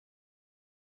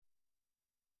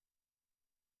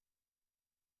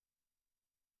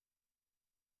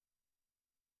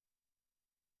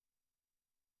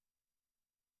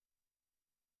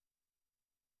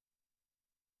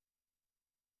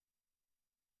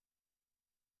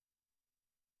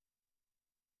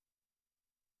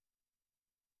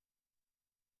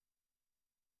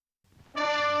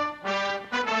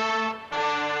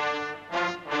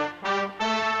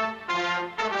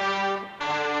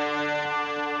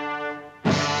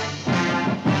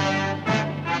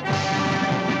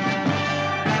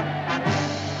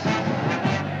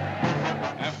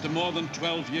than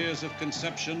 12 years of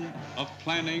conception, of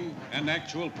planning, and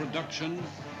actual production,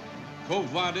 Quo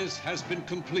Vadis has been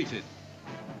completed,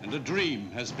 and a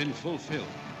dream has been fulfilled.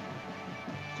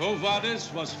 Quo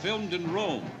Vadis was filmed in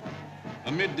Rome,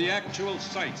 amid the actual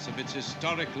sights of its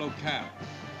historic locale.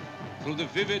 Through the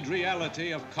vivid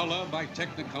reality of color by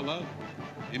Technicolor,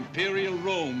 imperial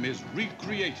Rome is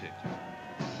recreated,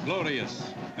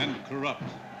 glorious and corrupt,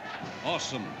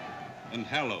 awesome and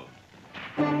hallowed.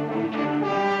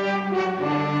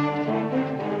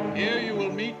 Here you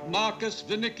will meet Marcus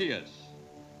Vinicius,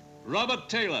 Robert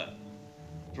Taylor.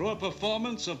 Through a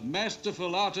performance of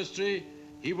masterful artistry,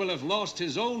 he will have lost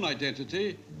his own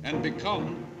identity and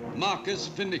become Marcus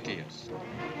Vinicius,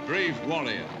 brave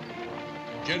warrior,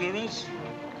 generous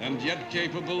and yet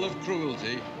capable of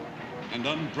cruelty and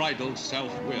unbridled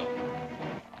self-will.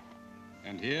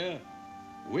 And here,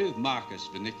 with Marcus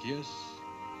Vinicius,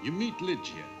 you meet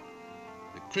Lygia,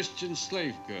 the Christian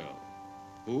slave girl,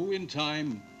 who in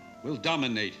time will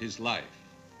dominate his life.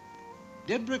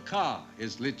 Deborah Carr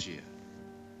is Lygia.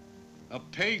 A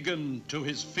pagan to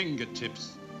his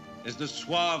fingertips is the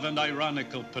suave and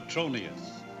ironical Petronius.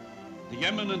 The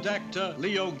eminent actor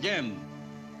Leo Genn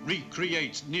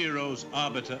recreates Nero's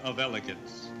arbiter of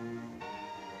elegance.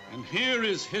 And here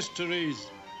is history's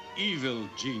evil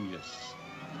genius,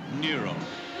 Nero.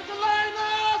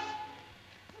 Tigellinus!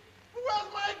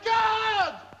 Where's my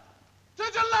God?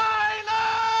 Tigellinus!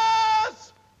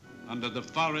 Under the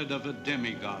forehead of a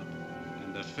demigod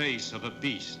and the face of a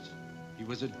beast, he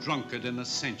was a drunkard and a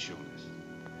sensualist,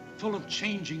 full of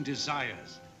changing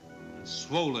desires and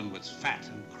swollen with fat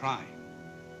and crime.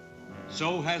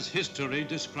 So has history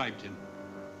described him,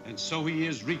 and so he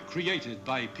is recreated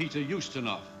by Peter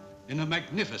Ustinov in a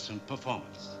magnificent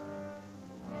performance.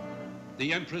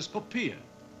 The Empress Poppaea,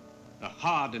 a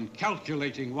hard and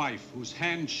calculating wife whose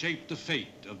hand shaped the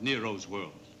fate of Nero's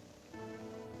world.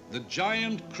 The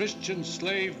giant Christian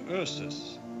slave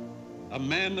Ursus, a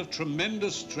man of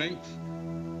tremendous strength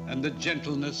and the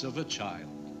gentleness of a child.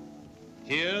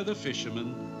 Here the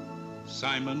fisherman,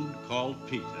 Simon called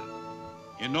Peter.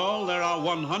 In all, there are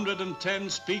 110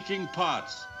 speaking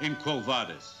parts in Quo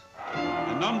Vadis,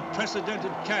 an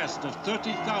unprecedented cast of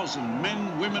 30,000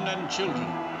 men, women, and children.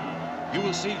 You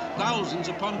will see thousands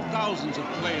upon thousands of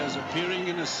players appearing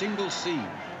in a single scene.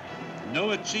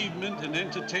 No achievement in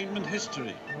entertainment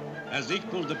history has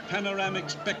equaled the panoramic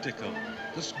spectacle,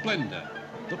 the splendor,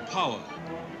 the power,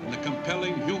 and the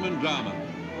compelling human drama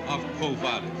of Quo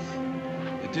Vadis.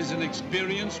 It is an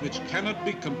experience which cannot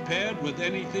be compared with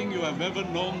anything you have ever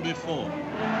known before.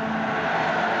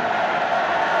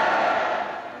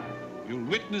 You'll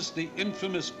witness the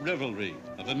infamous revelry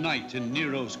of a night in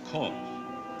Nero's court.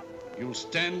 You'll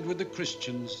stand with the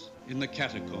Christians in the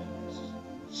catacombs.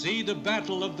 See the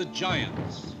battle of the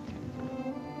giants.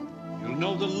 You'll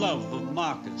know the love of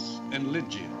Marcus and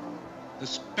Lygia, the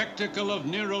spectacle of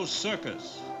Nero's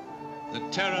circus, the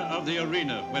terror of the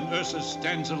arena when Ursus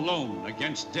stands alone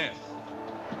against death.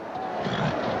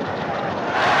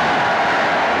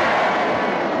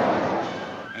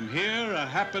 And here, a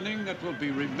happening that will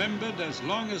be remembered as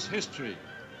long as history,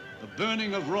 the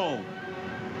burning of Rome.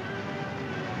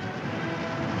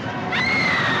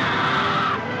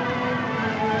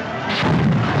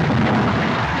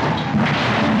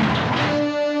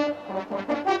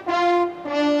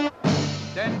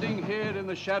 Standing here in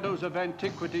the shadows of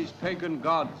antiquity's pagan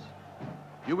gods,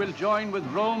 you will join with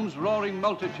Rome's roaring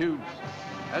multitudes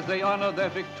as they honor their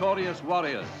victorious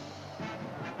warriors.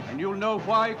 And you'll know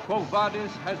why Quo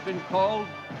Vadis has been called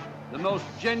the most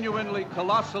genuinely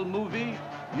colossal movie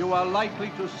you are likely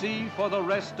to see for the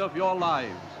rest of your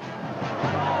lives.